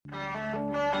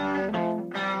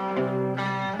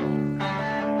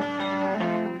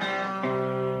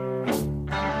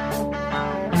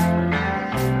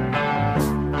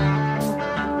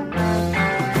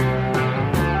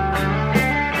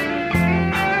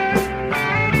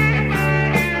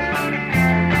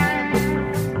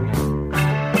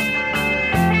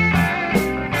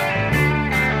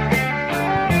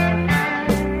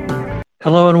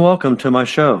Hello and welcome to my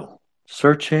show,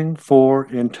 Searching for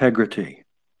Integrity.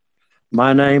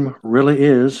 My name really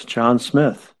is John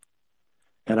Smith,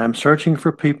 and I'm searching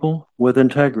for people with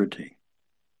integrity.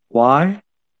 Why?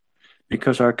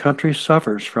 Because our country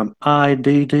suffers from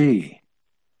IDD,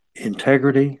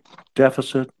 Integrity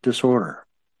Deficit Disorder.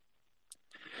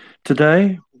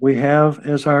 Today, we have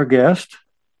as our guest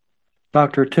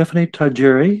Dr. Tiffany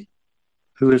Tajiri,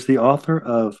 who is the author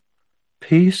of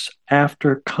Peace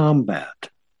After Combat.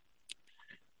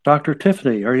 Dr.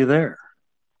 Tiffany, are you there?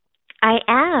 I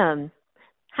am.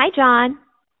 Hi, John.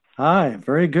 Hi,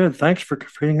 very good. Thanks for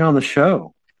being on the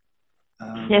show.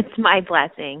 Um, It's my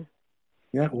blessing.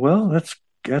 yeah, well, that's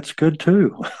good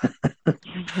too.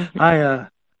 I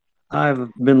I've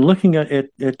been looking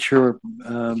at your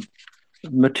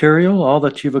material, all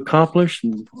that you've accomplished,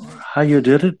 and how you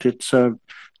did it. It's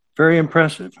very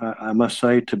impressive, I must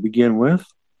say, to begin with.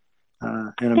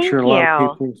 And I'm Thank sure a lot of you.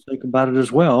 people think about it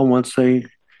as well once they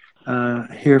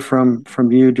hear from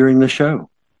you during the show.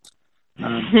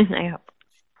 Um, I hope.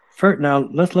 first, now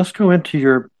let's go into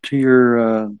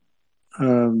your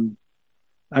um,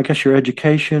 I guess your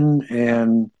education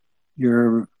and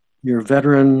your your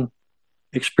veteran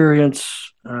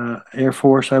experience, Air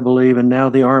Force, I believe, and now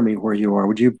the Army, where you are.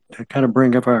 Would you kind of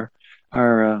bring up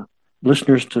our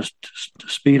listeners to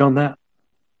speed on that?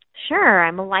 Sure.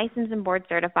 I'm a licensed and board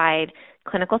certified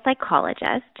clinical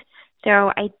psychologist.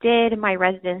 So I did my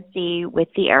residency with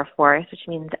the Air Force, which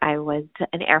means I was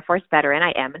an Air Force veteran.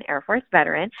 I am an Air Force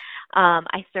veteran.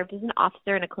 I served as an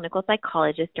officer and a clinical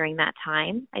psychologist during that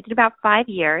time. I did about 5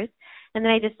 years, and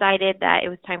then I decided that it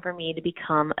was time for me to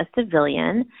become a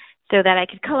civilian so that I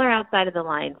could color outside of the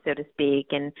lines, so to speak,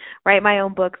 and write my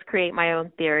own books, create my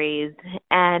own theories,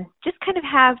 and just kind of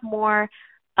have more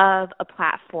of a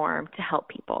platform to help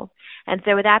people. And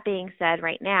so with that being said,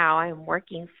 right now I'm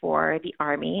working for the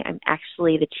Army. I'm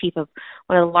actually the chief of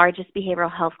one of the largest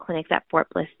behavioral health clinics at Fort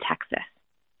Bliss, Texas.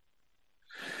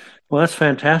 Well, that's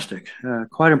fantastic.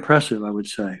 Quite impressive, I would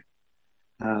say.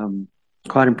 Um,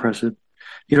 quite impressive.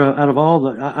 You know, out of all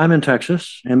I'm in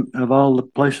Texas, and of all the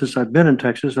places I've been in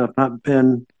Texas, I've not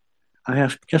been.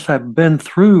 Guess I've been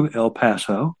through El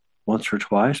Paso once or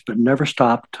twice, but never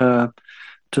stopped to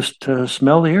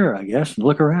smell the air, I guess, and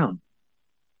look around.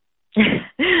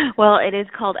 Well, it is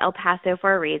called El Paso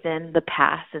for a reason, the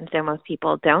pass, and so most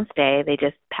people don't stay, they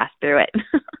just pass through it.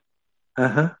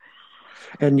 Uh-huh.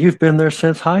 And you've been there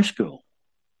since high school.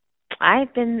 I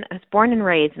was born and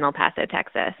raised in El Paso,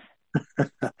 Texas.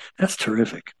 That's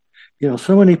terrific. You know,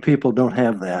 so many people don't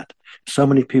have that. So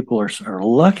many people are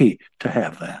lucky to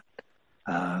have that.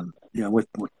 You know,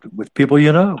 with people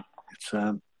you know, it's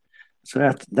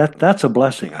so that's a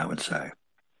blessing, I would say.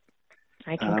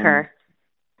 I Um, concur.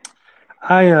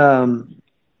 I,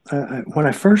 when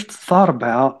I first thought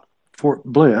about Fort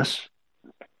Bliss,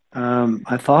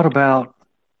 I thought about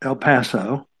El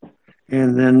Paso,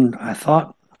 and then I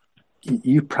thought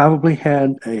you probably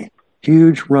had a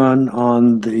huge run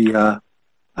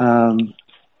um,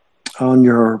 on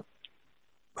your,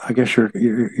 I guess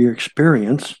your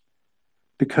experience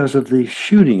because of the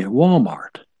shooting at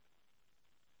Walmart.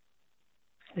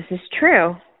 This is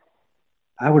true.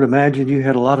 I would imagine you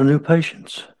had a lot of new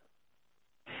patients.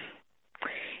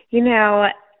 You know,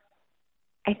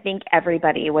 I think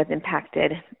everybody was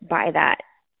impacted by that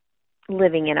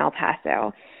living in El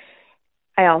Paso.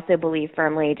 I also believe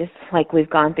firmly, just like we've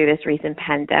gone through this recent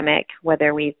pandemic,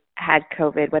 whether we've had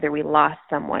COVID, whether we lost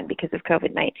someone because of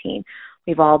COVID-19,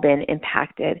 we've all been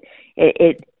impacted.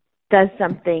 It does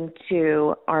something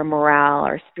to our morale,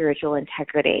 our spiritual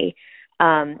integrity,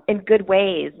 in good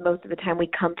ways. Most of the time we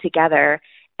come together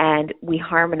and we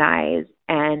harmonize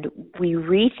and we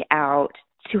reach out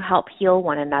to help heal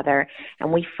one another,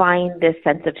 and we find this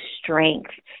sense of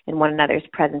strength in one another's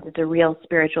presence. It's a real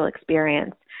spiritual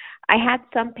experience. I had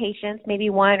some patients, maybe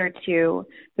one or two,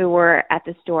 who were at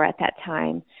the store at that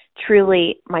time.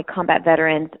 Truly, my combat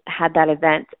veterans, had that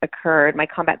event occurred, my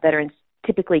combat veterans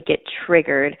typically get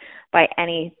triggered by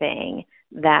anything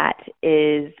that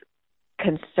is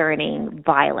concerning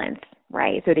violence,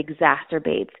 right? So it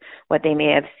exacerbates what they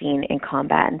may have seen in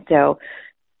combat. And so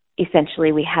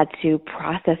essentially we had to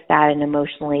process that and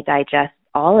emotionally digest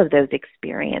all of those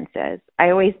experiences. I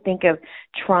always think of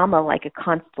trauma like a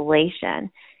constellation.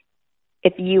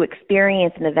 If you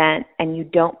experience an event and you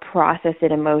don't process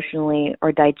it emotionally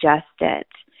or digest it,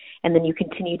 and then you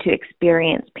continue to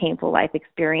experience painful life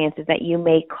experiences that you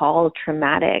may call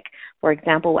traumatic, for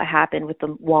example, what happened with the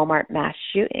Walmart mass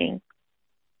shooting,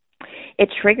 it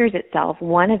triggers itself.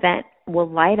 One event will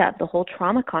light up the whole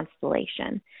trauma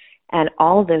constellation, and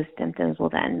all those symptoms will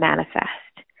then manifest.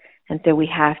 And so we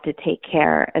have to take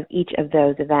care of each of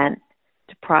those events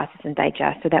to process and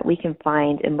digest so that we can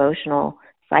find emotional,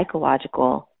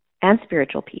 psychological, and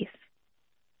spiritual peace.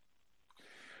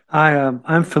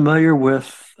 I'm familiar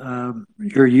with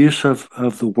your use of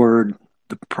the word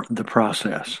the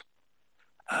process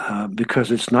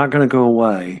because it's not going to go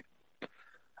away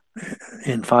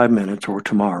in 5 minutes or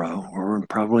tomorrow or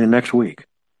probably next week.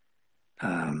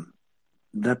 Um,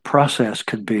 that process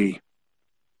could be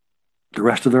the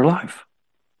rest of their life.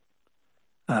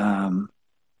 Um,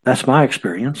 that's my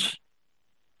experience,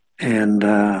 and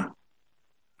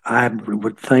I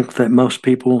would think that most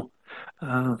people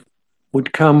uh,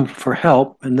 would come for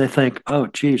help, and they think, "Oh,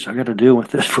 geez, I got to deal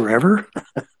with this forever."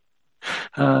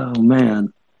 Oh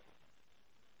man.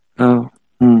 Oh.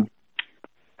 Hmm.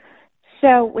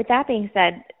 So, with that being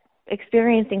said,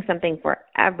 experiencing something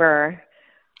forever,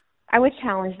 I would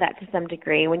challenge that to some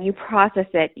degree. When you process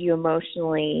it, you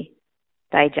emotionally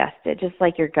digest it, just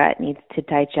like your gut needs to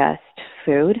digest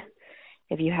food.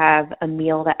 If you have a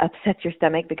meal that upsets your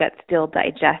stomach, the gut still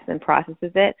digests and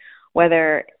processes it,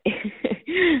 whether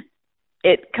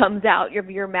it comes out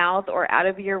of your mouth or out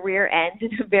of your rear end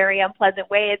in a very unpleasant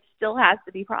way, it still has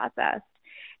to be processed.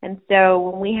 And so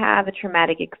when we have a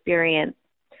traumatic experience,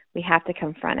 we have to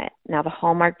confront it. Now, the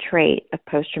hallmark trait of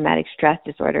post-traumatic stress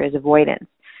disorder is avoidance.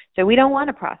 So we don't want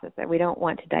to process it. We don't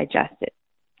want to digest it.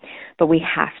 But we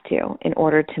have to in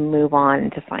order to move on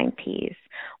and to find peace.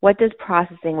 What does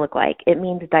processing look like? It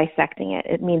means dissecting it.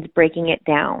 It means breaking it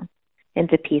down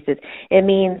into pieces. It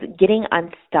means getting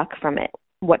unstuck from it.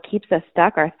 What keeps us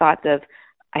stuck are thoughts of,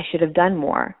 I should have done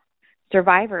more,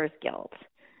 survivor's guilt,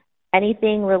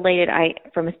 anything related.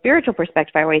 From a spiritual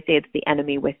perspective, I always say it's the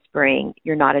enemy whispering,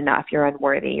 you're not enough, you're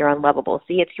unworthy, you're unlovable.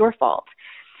 See, it's your fault.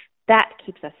 That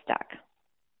keeps us stuck.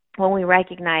 When we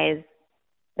recognize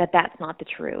that that's not the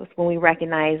truth, when we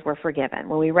recognize we're forgiven,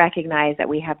 when we recognize that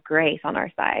we have grace on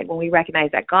our side, when we recognize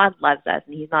that God loves us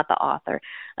and he's not the author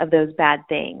of those bad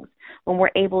things, when we're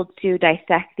able to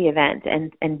dissect the event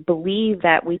and believe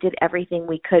that we did everything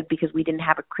we could because we didn't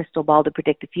have a crystal ball to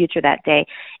predict the future that day,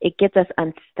 it gets us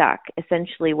unstuck.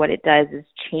 Essentially what it does is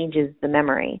changes the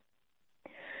memory.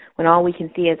 When all we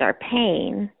can see is our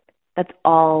pain, that's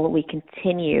all we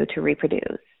continue to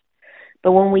reproduce.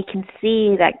 But when we can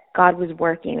see that God was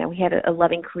working, that we had a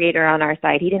loving creator on our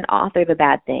side, he didn't author the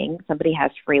bad thing. Somebody has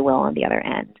free will on the other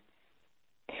end.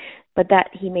 But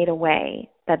that he made a way,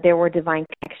 that there were divine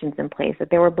connections in place, that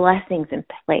there were blessings in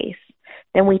place.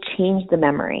 Then we change the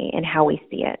memory and how we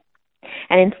see it.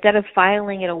 And instead of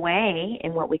filing it away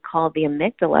in what we call the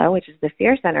amygdala, which is the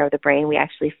fear center of the brain, we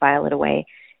actually file it away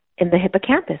in the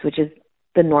hippocampus, which is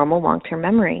the normal long-term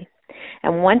memory.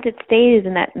 And once it stays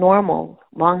in that normal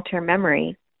long-term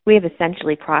memory, we have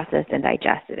essentially processed and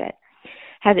digested it.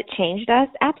 Has it changed us?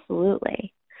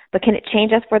 Absolutely. But can it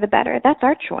change us for the better? That's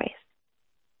our choice.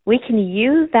 We can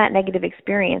use that negative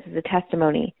experience as a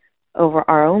testimony over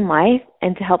our own life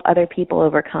and to help other people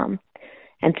overcome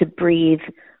and to breathe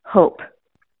hope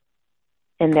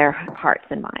in their hearts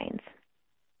and minds.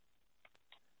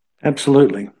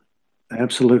 Absolutely.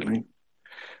 Absolutely.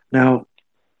 Now,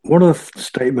 one of the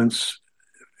statements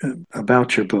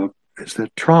about your book is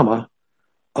that trauma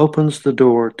opens the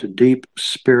door to deep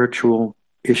spiritual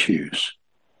issues.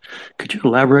 Could you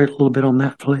elaborate a little bit on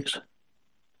that, please?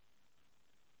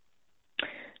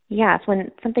 Yes,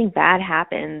 when something bad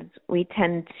happens, we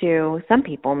tend to, some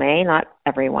people may, not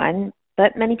everyone,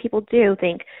 but many people do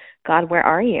think, God, where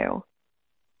are you?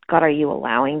 God, are you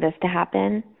allowing this to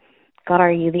happen? God,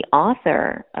 are you the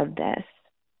author of this?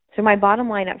 So my bottom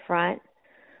line up front,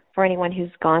 for anyone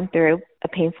who's gone through a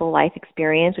painful life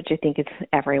experience, which I think is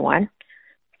everyone,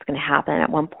 it's going to happen at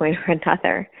one point or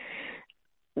another,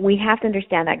 we have to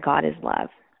understand that God is love.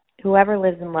 Whoever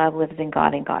lives in love lives in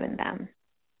God and God in them.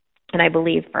 And I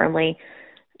believe firmly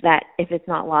that if it's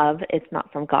not love, it's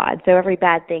not from God. So every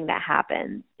bad thing that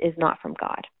happens is not from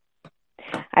God.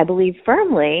 I believe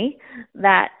firmly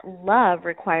that love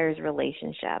requires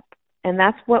relationship. And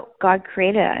that's what God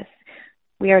created us.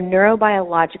 We are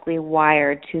neurobiologically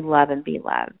wired to love and be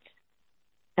loved.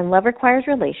 And love requires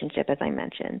relationship, as I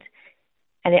mentioned.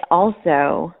 And it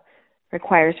also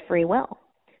requires free will.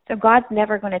 So God's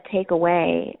never going to take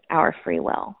away our free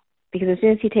will. Because as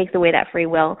soon as he takes away that free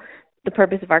will, the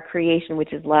purpose of our creation,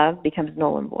 which is love, becomes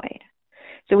null and void.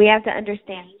 So we have to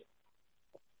understand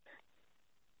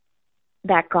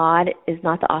that God is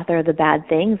not the author of the bad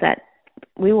things, that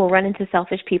we will run into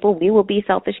selfish people, we will be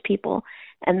selfish people,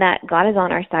 and that God is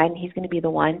on our side and he's going to be the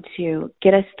one to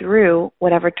get us through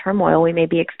whatever turmoil we may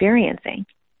be experiencing.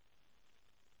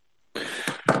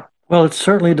 Well, it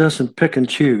certainly doesn't pick and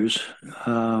choose.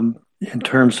 in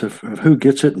terms of who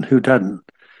gets it and who doesn't.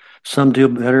 Some do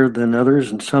better than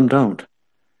others, and some don't.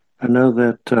 I know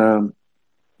that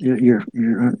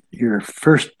your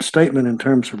first statement in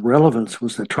terms of relevance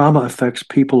was that trauma affects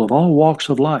people of all walks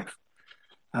of life,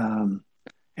 um,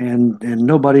 and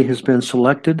nobody has been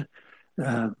selected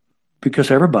uh, because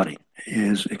everybody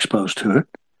is exposed to it,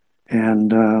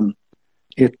 and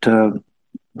it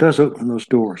does open those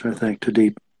doors, I think, to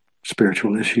deep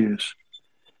spiritual issues.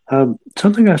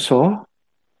 Something I saw.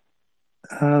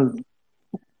 Uh,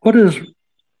 what is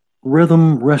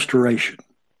rhythm restoration?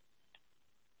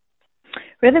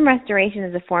 Rhythm restoration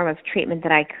is a form of treatment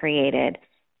that I created.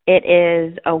 It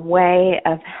is a way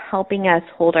of helping us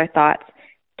hold our thoughts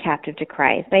captive to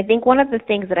Christ. I think one of the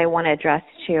things that I want to address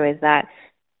too is that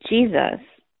Jesus,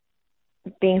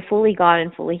 being fully God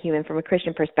and fully human from a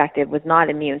Christian perspective, was not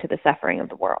immune to the suffering of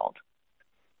the world.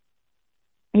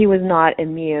 He was not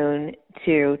immune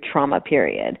to trauma,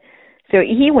 period. So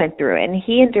he went through it, and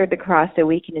he endured the cross so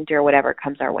we can endure whatever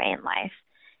comes our way in life.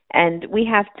 And we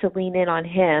have to lean in on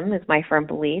him, is my firm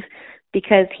belief,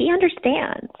 because he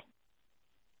understands.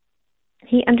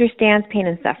 He understands pain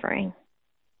and suffering.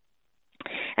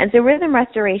 And so rhythm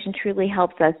restoration truly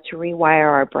helps us to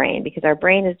rewire our brain, because our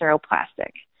brain is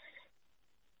neuroplastic.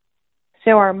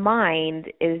 So our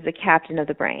mind is the captain of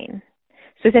the brain.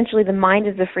 So essentially the mind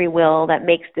is the free will that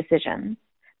makes decisions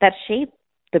that shape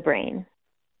the brain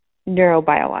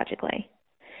neurobiologically.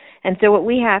 And so what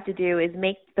we have to do is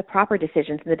make the proper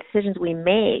decisions, and the decisions we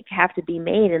make have to be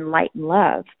made in light and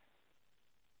love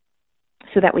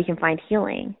so that we can find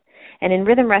healing. And in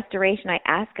rhythm restoration, I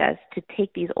ask us to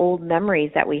take these old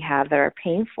memories that we have that are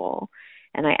painful,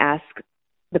 and I ask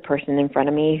the person in front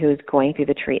of me who's going through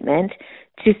the treatment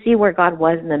to see where God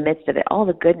was in the midst of it, all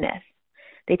the goodness.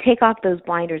 They take off those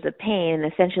blinders of pain,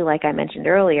 and essentially, like I mentioned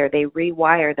earlier, they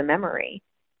rewire the memory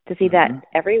to see that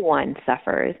everyone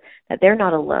suffers, that they're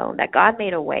not alone, that God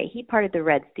made a way. He parted the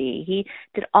Red Sea. He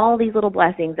did all these little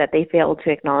blessings that they failed to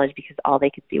acknowledge because all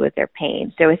they could see was their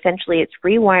pain. So essentially, it's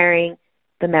rewiring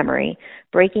the memory,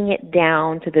 breaking it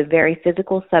down to the very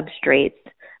physical substrates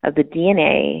of the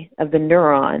DNA of the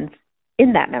neurons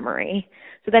in that memory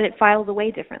so that it files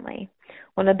away differently.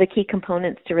 One of the key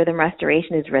components to rhythm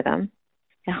restoration is rhythm.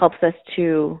 It helps us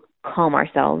to calm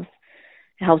ourselves.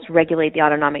 It helps regulate the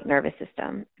autonomic nervous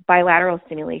system. Bilateral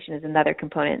stimulation is another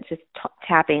component, just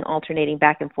tapping, alternating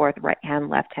back and forth, right hand,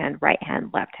 left hand, right hand,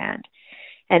 left hand.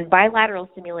 And bilateral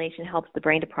stimulation helps the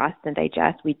brain to process and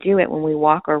digest. We do it when we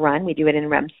walk or run. We do it in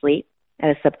REM sleep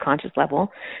at a subconscious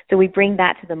level. So we bring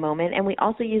that to the moment. And we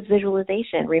also use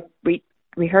visualization,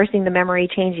 rehearsing the memory,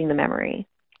 changing the memory,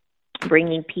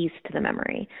 bringing peace to the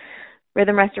memory.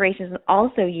 Rhythm restoration is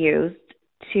also used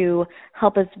to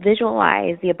help us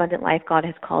visualize the abundant life God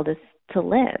has called us to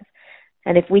live.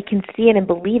 And if we can see it and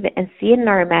believe it and see it in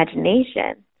our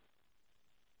imagination,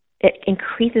 it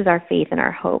increases our faith and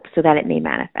our hope so that it may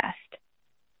manifest.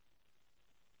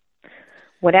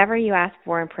 Whatever you ask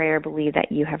for in prayer, believe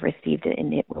that you have received it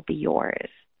and it will be yours.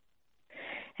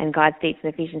 And God states in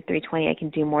Ephesians 3:20, I can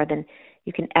do more than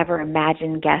you can ever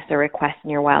imagine, guess, or request in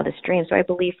your wildest dreams. So I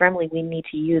believe firmly we need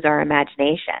to use our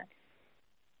imagination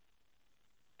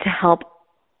to help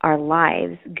our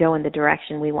lives go in the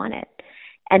direction we want it.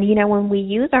 And, you know, when we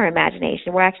use our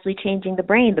imagination, we're actually changing the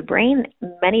brain. The brain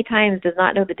many times does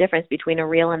not know the difference between a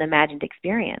real and imagined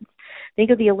experience.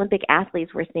 Think of the Olympic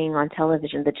athletes we're seeing on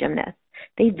television, the gymnasts.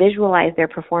 They visualize their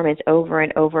performance over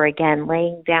and over again,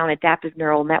 laying down adaptive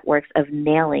neural networks of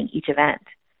nailing each event,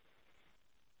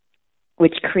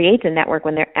 which creates a network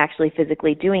when they're actually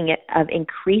physically doing it of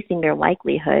increasing their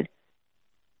likelihood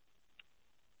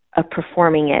of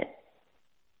performing it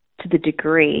to the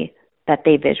degree that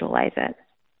they visualize it.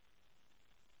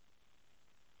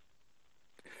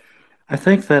 I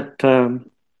think that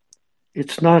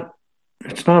it's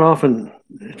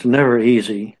never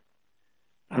easy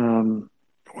when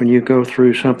you go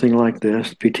through something like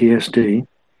this, PTSD.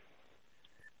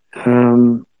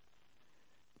 Um,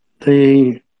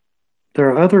 the there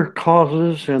are other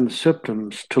causes and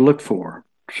symptoms to look for.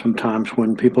 Sometimes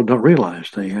when people don't realize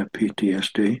they have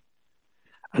PTSD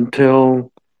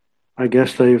until I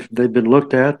guess they've been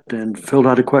looked at and filled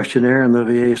out a questionnaire, and the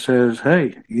VA says,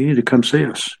 "Hey, you need to come see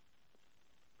us."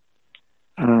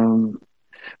 Um,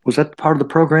 was that part of the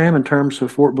program in terms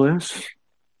of Fort Bliss?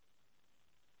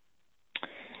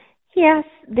 Yes,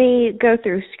 they go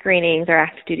through screenings, or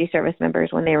active duty service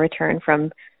members, when they return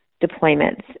from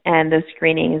deployments, and those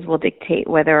screenings will dictate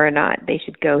whether or not they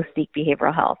should go seek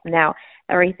behavioral health. Now,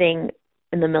 everything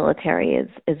in the military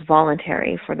is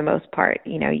voluntary for the most part.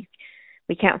 You know,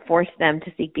 we can't force them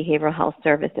to seek behavioral health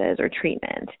services or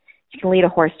treatment. You can lead a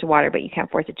horse to water, but you can't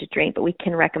force it to drink. But we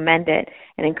can recommend it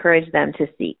and encourage them to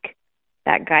seek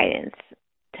that guidance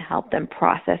to help them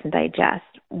process and digest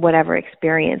whatever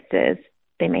experiences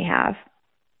they may have.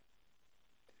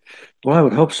 Well, I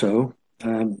would hope so,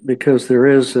 because there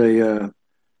is a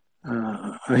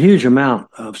huge amount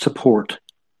of support,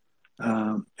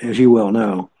 as you well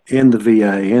know, in the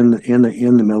VA, in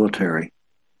the military,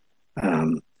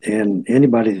 and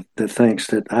anybody that thinks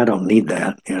that I don't need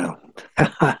that, get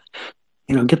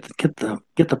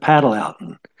the paddle out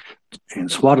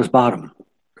and swat his bottom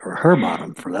or her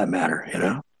bottom for that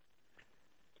matter.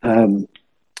 Um,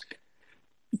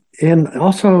 and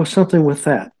also something with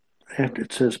that. After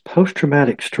it says post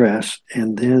traumatic stress,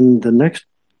 and then the next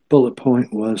bullet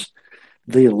point was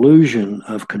the illusion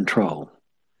of control.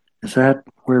 Is that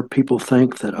where people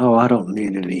think that, oh, I don't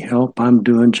need any help, I'm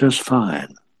doing just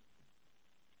fine?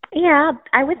 Yeah,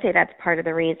 I would say that's part of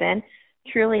the reason.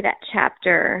 Truly, that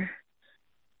chapter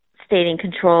stating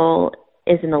control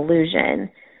is an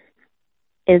illusion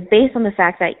is based on the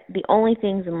fact that the only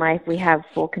things in life we have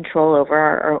full control over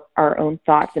are our own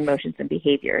thoughts, emotions, and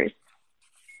behaviors.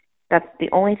 That's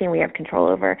the only thing we have control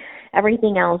over.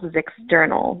 Everything else is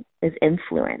external, is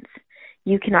influence.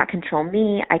 You cannot control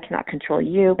me, I cannot control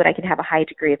you, but I can have a high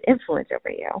degree of influence over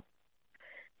you,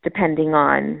 depending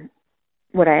on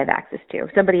what I have access to.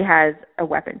 If somebody has a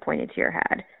weapon pointed to your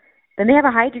head, then they have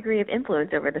a high degree of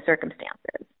influence over the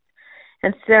circumstances.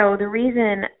 And so the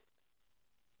reason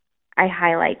I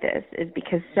highlight this is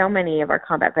because so many of our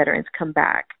combat veterans come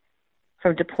back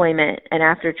from deployment, and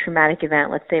after a traumatic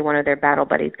event, let's say one of their battle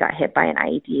buddies got hit by an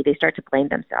IED, they start to blame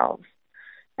themselves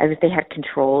as if they had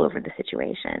control over the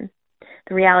situation.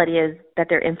 The reality is that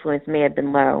their influence may have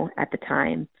been low at the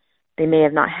time. They may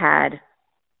have not had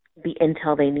the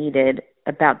intel they needed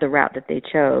about the route that they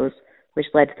chose, which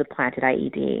led to the planted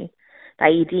IED. The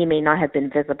IED may not have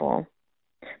been visible.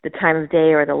 The time of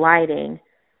day or the lighting,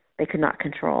 they could not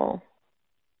control.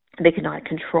 They could not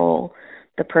control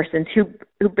the persons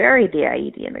who buried the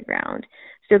IED in the ground.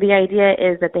 So the idea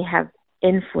is that they have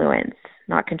influence,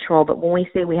 not control. But when we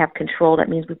say we have control, that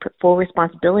means we put full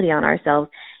responsibility on ourselves,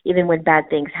 even when bad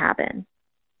things happen.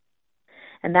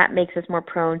 And that makes us more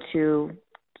prone to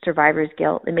survivor's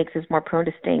guilt. It makes us more prone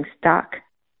to staying stuck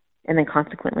and then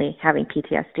consequently having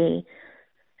PTSD.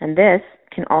 And this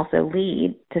can also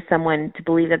lead to someone to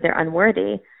believe that they're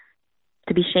unworthy,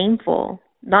 to be shameful,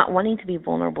 not wanting to be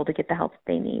vulnerable to get the help that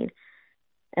they need.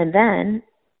 And then,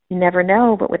 you never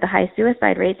know, but with the high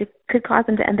suicide rates, it could cause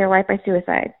them to end their life by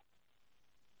suicide.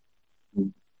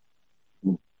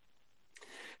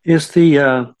 Is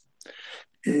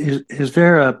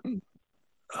there a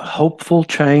hopeful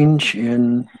change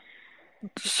in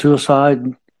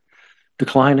suicide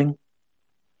declining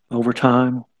over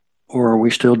time, or are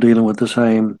we still dealing with the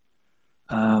same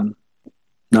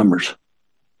numbers?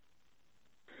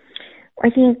 I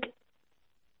think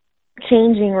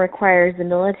changing requires the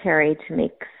military to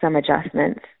make some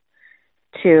adjustments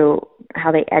to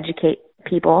how they educate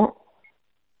people,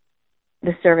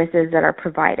 the services that are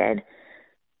provided,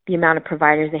 the amount of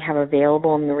providers they have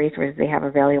available, and the resources they have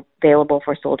available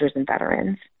for soldiers and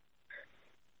veterans.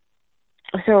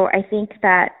 So I think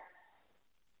that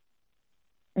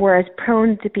we're as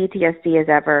prone to PTSD as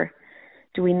ever.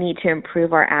 Do we need to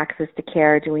improve our access to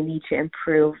care? Do we need to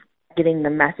improve getting the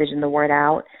message and the word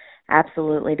out?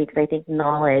 Absolutely, because I think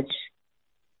knowledge,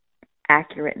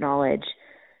 accurate knowledge,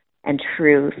 and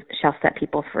truth shall set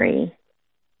people free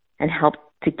and help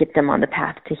to get them on the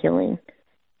path to healing.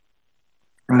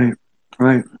 Right,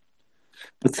 right.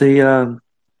 But the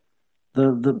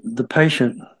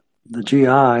patient, the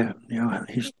GI,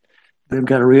 they've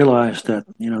got to realize that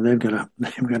they've got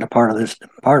a part of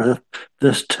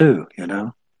this too.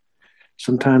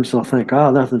 Sometimes they'll think,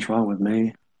 oh, nothing's wrong with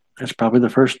me. That's probably the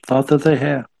first thought that they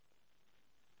have.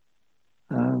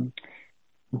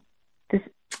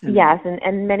 Yes,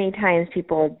 and many times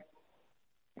people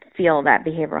feel that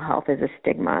behavioral health is a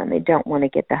stigma and they don't want to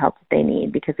get the help that they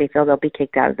need because they feel they'll be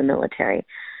kicked out of the military.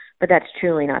 But that's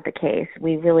truly not the case.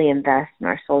 We really invest in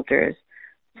our soldiers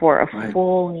for a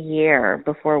full year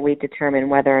before we determine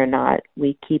whether or not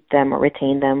we keep them or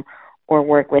retain them or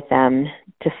work with them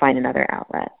to find another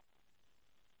outlet.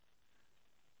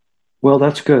 Well,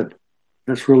 that's good.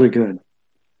 That's really good.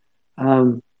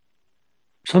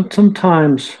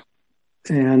 Sometimes,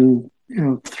 and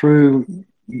through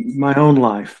my own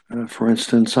life, for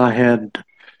instance, I had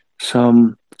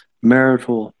some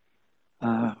marital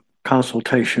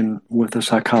consultation with a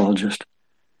psychologist,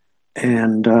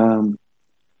 and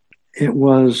it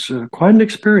was quite an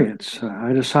experience.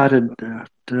 I decided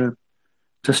to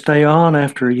stay on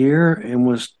after a year and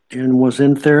was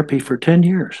in therapy for 10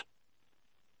 years.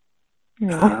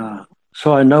 Mm. Uh,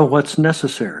 so I know what's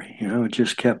necessary. It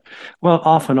just kept, well,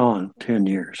 off and on 10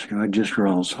 years. It just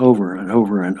rolls over and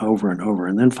over and over and over.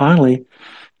 And then finally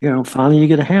you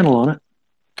get a handle on it.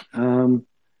 Um,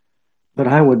 but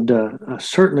I would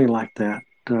certainly like that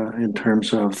in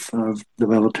terms of the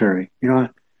military.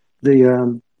 The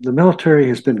military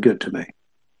has been good to me.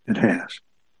 It has.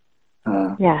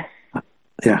 Uh, Yes.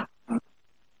 yeah.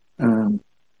 Um,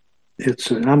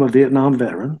 I'm a Vietnam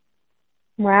veteran.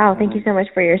 Wow. Thank you Um, so much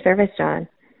for your service, John.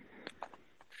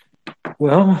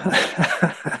 well,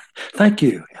 thank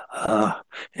you.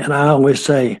 And I always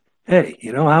say, hey,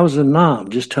 I was in Nam.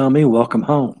 Just tell me, welcome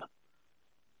home.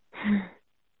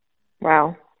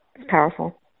 Wow. It's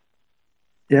powerful.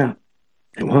 Yeah,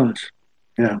 it was.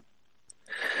 Yeah.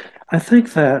 I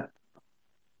think that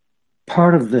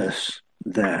part of this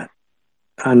that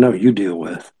I know you deal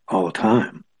with all the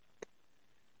time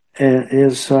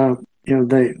is,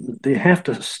 they have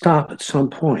to stop at some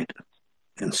point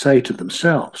and say to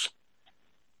themselves,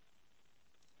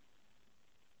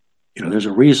 there's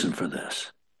a reason for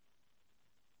this.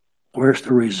 Where's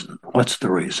the reason? What's the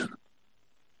reason?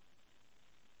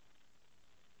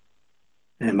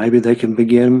 And maybe they can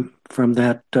begin from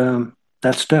that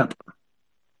step.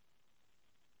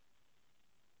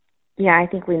 Yeah, I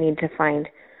think we need to find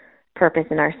purpose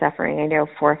in our suffering. I know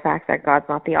for a fact that God's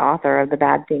not the author of the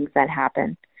bad things that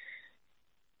happen.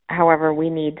 However, we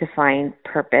need to find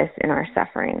purpose in our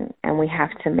suffering, and we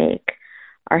have to make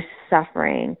our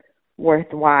suffering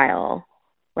worthwhile,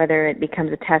 whether it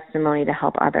becomes a testimony to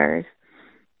help others.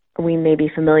 We may be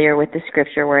familiar with the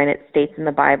scripture wherein it states in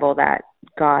the Bible that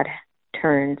God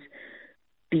turns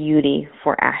beauty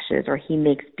for ashes, or he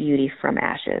makes beauty from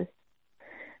ashes,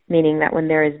 meaning that when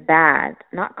there is bad,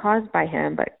 not caused by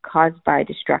him, but caused by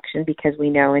destruction, because we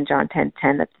know in John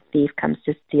 10:10 that the thief comes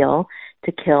to steal,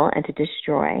 to kill, and to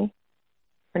destroy.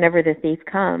 Whenever the thief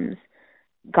comes,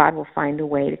 God will find a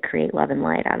way to create love and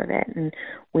light out of it. And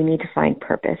we need to find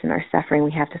purpose in our suffering.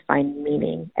 We have to find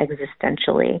meaning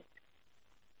existentially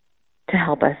to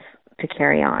help us to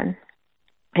carry on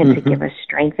and to give Mm-hmm. us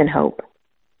strength and hope.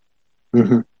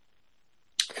 Mm-hmm.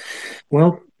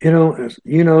 Well,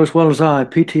 as well as I,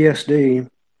 PTSD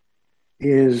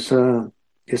is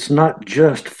it's not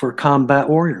just for combat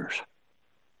warriors.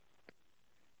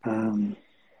 Um,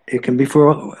 it can be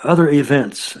for other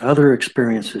events, other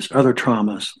experiences, other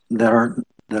traumas that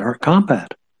aren't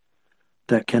combat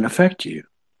that can affect you,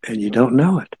 and you don't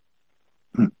know it.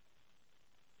 Hmm.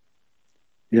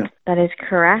 Yeah. That is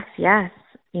correct, yes.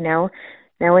 You know,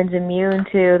 no one's immune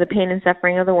to the pain and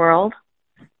suffering of the world.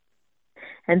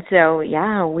 And so,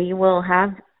 yeah, we will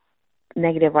have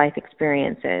negative life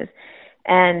experiences.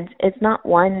 And it's not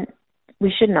one,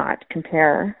 we should not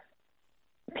compare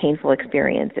painful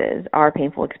experiences, our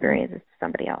painful experiences, to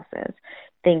somebody else's.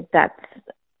 I think that's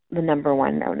the number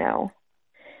one no no.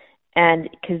 And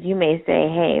because you may say,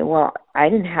 hey, well, I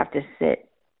didn't have to sit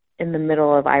in the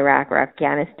middle of Iraq or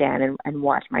Afghanistan and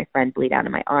watch my friend bleed out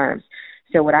in my arms.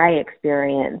 So what I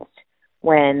experienced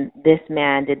when this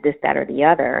man did this, that, or the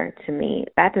other to me,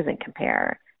 that doesn't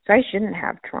compare. So I shouldn't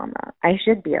have trauma. I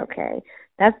should be okay.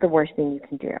 That's the worst thing you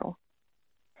can do.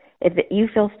 If you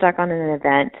feel stuck on an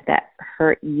event that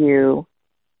hurt you,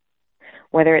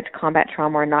 whether it's combat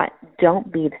trauma or not,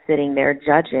 don't be sitting there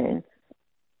judging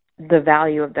the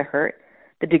value of the hurt,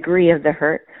 the degree of the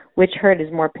hurt, which hurt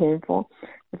is more painful.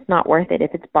 It's not worth it.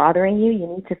 If it's bothering you, you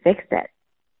need to fix it.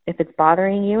 If it's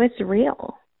bothering you, it's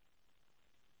real.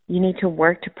 You need to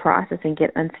work to process and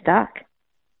get unstuck.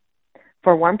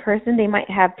 For one person, they might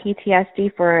have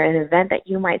PTSD for an event that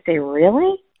you might say,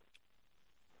 really?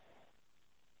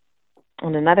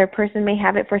 And another person may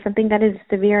have it for something that is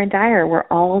severe and dire. We're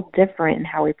all different in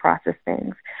how we process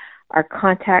things. Our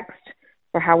context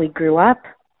for how we grew up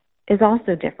is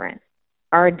also different.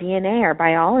 Our DNA, our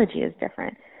biology is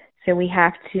different. So we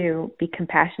have to be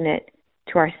compassionate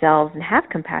to ourselves and have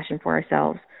compassion for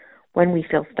ourselves when we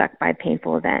feel stuck by a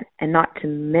painful event, and not to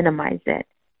minimize it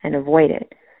and avoid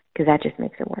it, because that just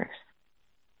makes it worse.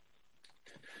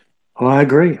 Well, I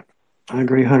agree. I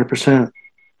agree 100%.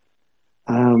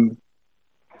 Um,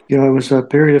 it was a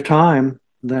period of time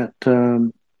that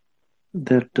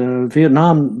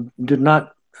Vietnam did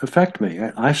not affect me.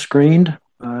 I screened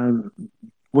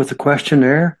with the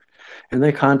questionnaire, and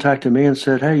they contacted me and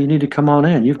said, "Hey, you need to come on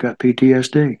in. You've got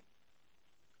PTSD."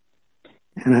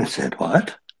 And I said,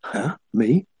 "What? Huh?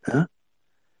 Me? Huh?"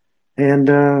 And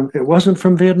it wasn't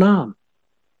from Vietnam.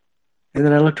 And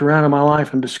then I looked around in my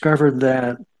life and discovered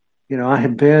that, I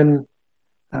had been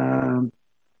um,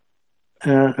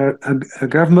 a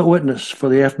government witness for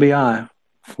the FBI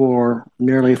for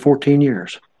nearly 14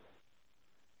 years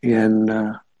in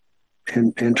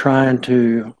and trying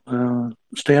to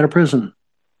stay out of prison.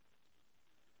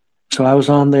 So I was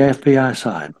on the FBI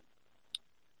side,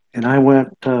 and I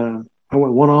went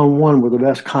one on one with the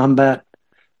best combat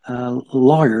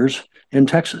lawyers in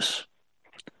Texas,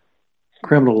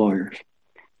 criminal lawyers,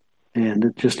 and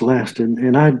it just lasted.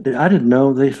 And I didn't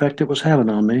know the effect it was having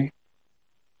on me.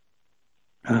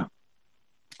 Uh,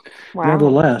 Wow.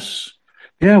 Nevertheless,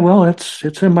 yeah, well, it's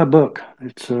in my book.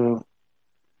 It's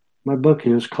my book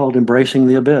is called "Embracing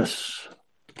the Abyss,"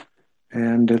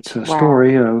 and it's a Wow.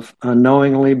 story of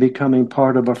unknowingly becoming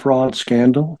part of a fraud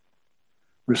scandal,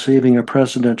 receiving a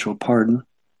presidential pardon,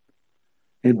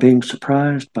 and being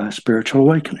surprised by a spiritual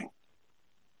awakening.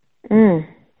 Mm,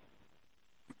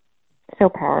 so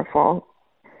powerful.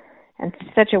 And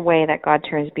such a way that God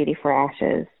turns beauty for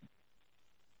ashes.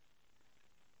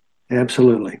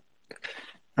 Absolutely.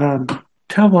 Um,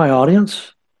 Tell my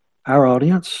audience, our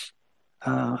audience,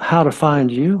 how to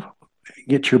find you,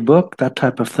 get your book, that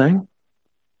type of thing,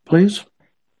 please.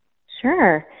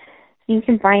 Sure. You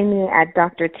can find me at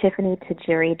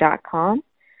drtiffanytajiri.com.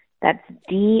 That's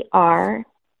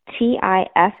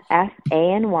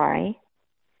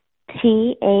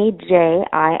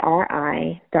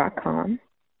DrTiffanyTajiri.com.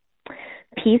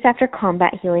 Peace After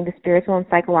Combat: Healing the Spiritual and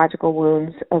Psychological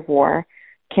Wounds of War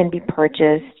can be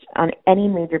purchased on any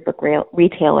major book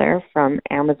retailer from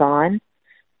Amazon,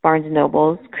 Barnes& and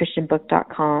Nobles,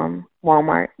 ChristianBook.com,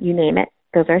 Walmart, you name it.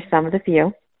 Those are some of the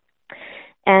few.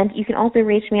 And you can also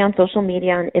reach me on social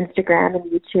media on Instagram and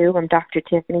YouTube. I'm Dr.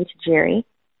 Tiffany Tajiri.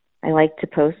 I like to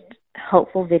post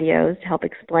helpful videos to help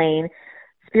explain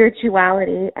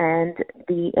spirituality and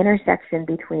the intersection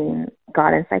between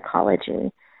God and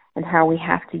psychology, and how we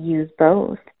have to use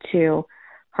both to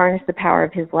harness the power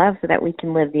of his love so that we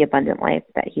can live the abundant life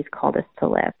that he's called us to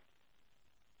live.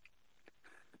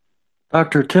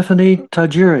 Dr. Tiffany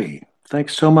Tajiri,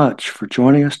 thanks so much for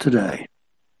joining us today.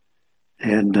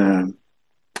 And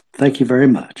thank you very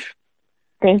much.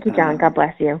 Thank you, John. God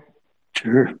bless you.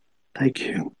 Sure. Thank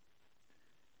you.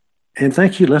 And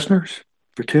thank you, listeners,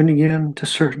 for tuning in to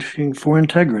Searching for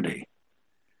Integrity.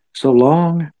 So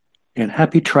long and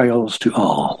happy trails to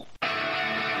all.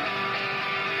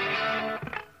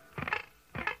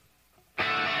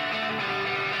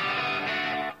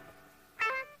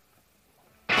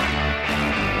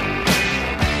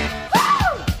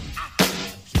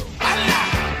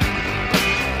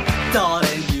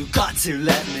 Darling, you got to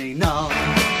let me know.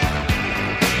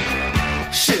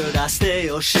 Should I stay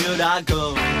or should I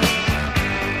go?